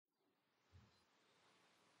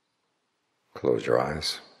Close your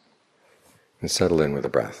eyes and settle in with the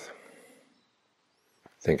breath.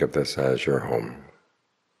 Think of this as your home,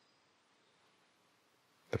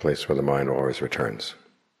 the place where the mind always returns.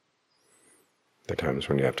 There are times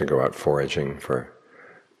when you have to go out foraging for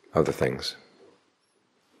other things.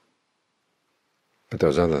 But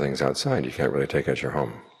those other things outside you can't really take as your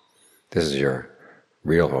home. This is your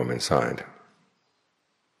real home inside.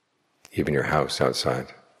 Even your house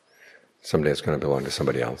outside, someday it's going to belong to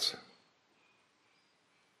somebody else.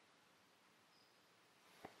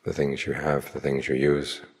 The things you have, the things you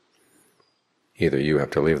use, either you have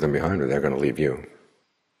to leave them behind or they're going to leave you.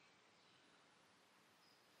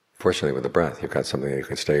 Fortunately, with the breath, you've got something that you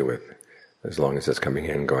can stay with. As long as it's coming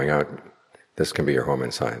in, going out, this can be your home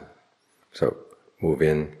inside. So move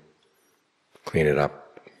in, clean it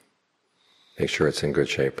up, make sure it's in good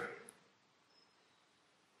shape.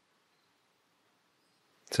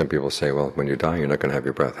 Some people say, well, when you die, you're not going to have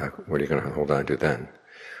your breath. What are you going to hold on to then?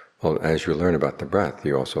 Well, as you learn about the breath,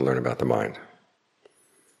 you also learn about the mind.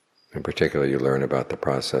 In particular, you learn about the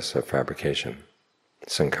process of fabrication,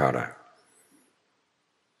 sankhara.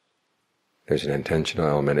 There's an intentional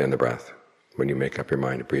element in the breath. When you make up your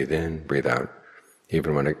mind to breathe in, breathe out,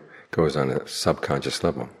 even when it goes on a subconscious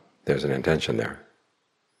level, there's an intention there.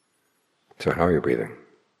 So how are you breathing?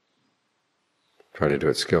 Try to do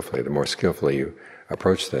it skillfully. The more skillfully you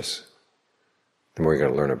approach this, the more you're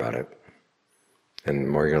going to learn about it. And the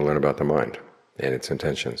more you're going to learn about the mind and its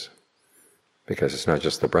intentions. Because it's not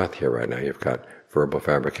just the breath here right now. You've got verbal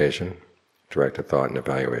fabrication, directed thought and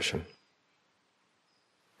evaluation,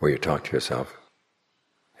 where you talk to yourself.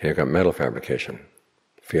 And you've got mental fabrication,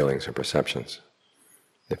 feelings and perceptions,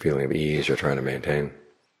 the feeling of ease you're trying to maintain,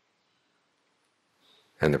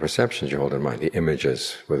 and the perceptions you hold in mind, the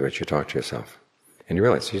images with which you talk to yourself. And you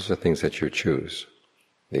realize these are things that you choose,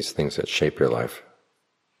 these things that shape your life.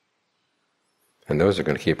 And those are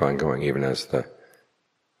going to keep on going even as the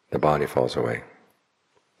body falls away.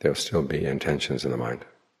 There'll still be intentions in the mind.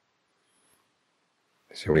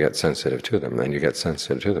 So we get sensitive to them, and you get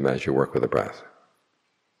sensitive to them as you work with the breath.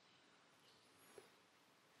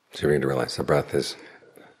 So you need to realize the breath is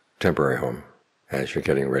temporary home as you're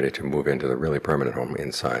getting ready to move into the really permanent home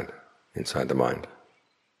inside the mind.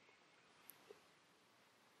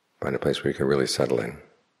 Find a place where you can really settle in.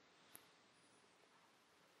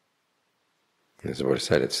 As the Buddha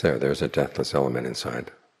said, it's there. There's a deathless element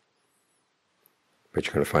inside. But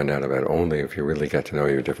you're going to find out about it only if you really get to know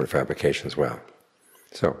your different fabrications well.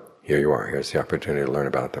 So, here you are. Here's the opportunity to learn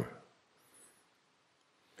about them.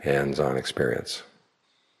 Hands-on experience.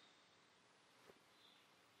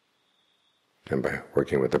 And by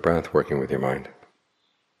working with the breath, working with your mind,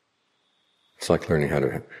 it's like learning how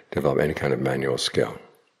to develop any kind of manual skill.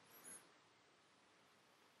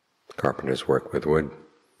 Carpenters work with wood.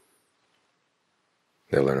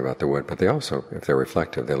 They learn about the wood, but they also, if they're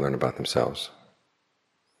reflective, they learn about themselves.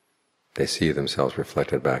 They see themselves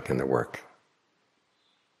reflected back in the work.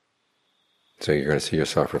 So you're going to see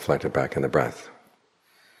yourself reflected back in the breath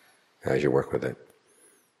as you work with it.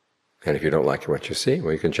 And if you don't like what you see,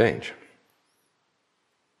 well, you can change.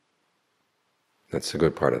 That's the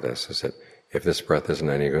good part of this, is that if this breath isn't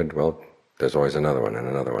any good, well, there's always another one and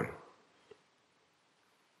another one.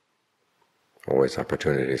 Always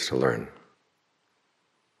opportunities to learn.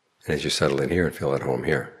 And as you settle in here and feel at home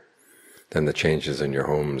here, then the changes in your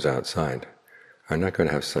homes outside are not going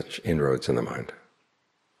to have such inroads in the mind.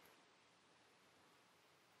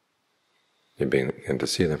 You begin to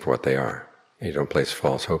see them for what they are. You don't place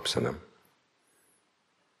false hopes in them.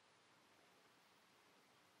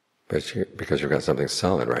 But because you've got something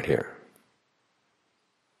solid right here.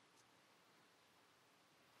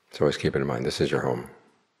 So always keep it in mind, this is your home.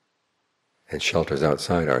 And shelters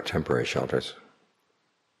outside are temporary shelters.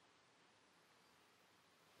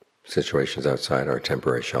 Situations outside are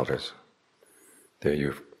temporary shelters.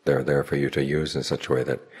 They're there for you to use in such a way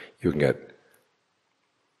that you can get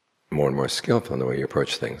more and more skillful in the way you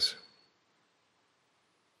approach things.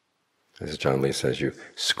 As John Lee says, you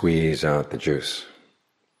squeeze out the juice.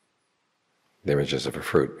 The images of a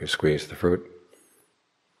fruit. You squeeze the fruit,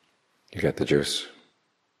 you get the juice,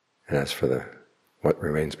 and as for what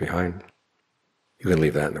remains behind, you can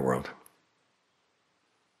leave that in the world.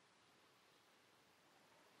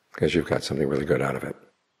 Because you've got something really good out of it.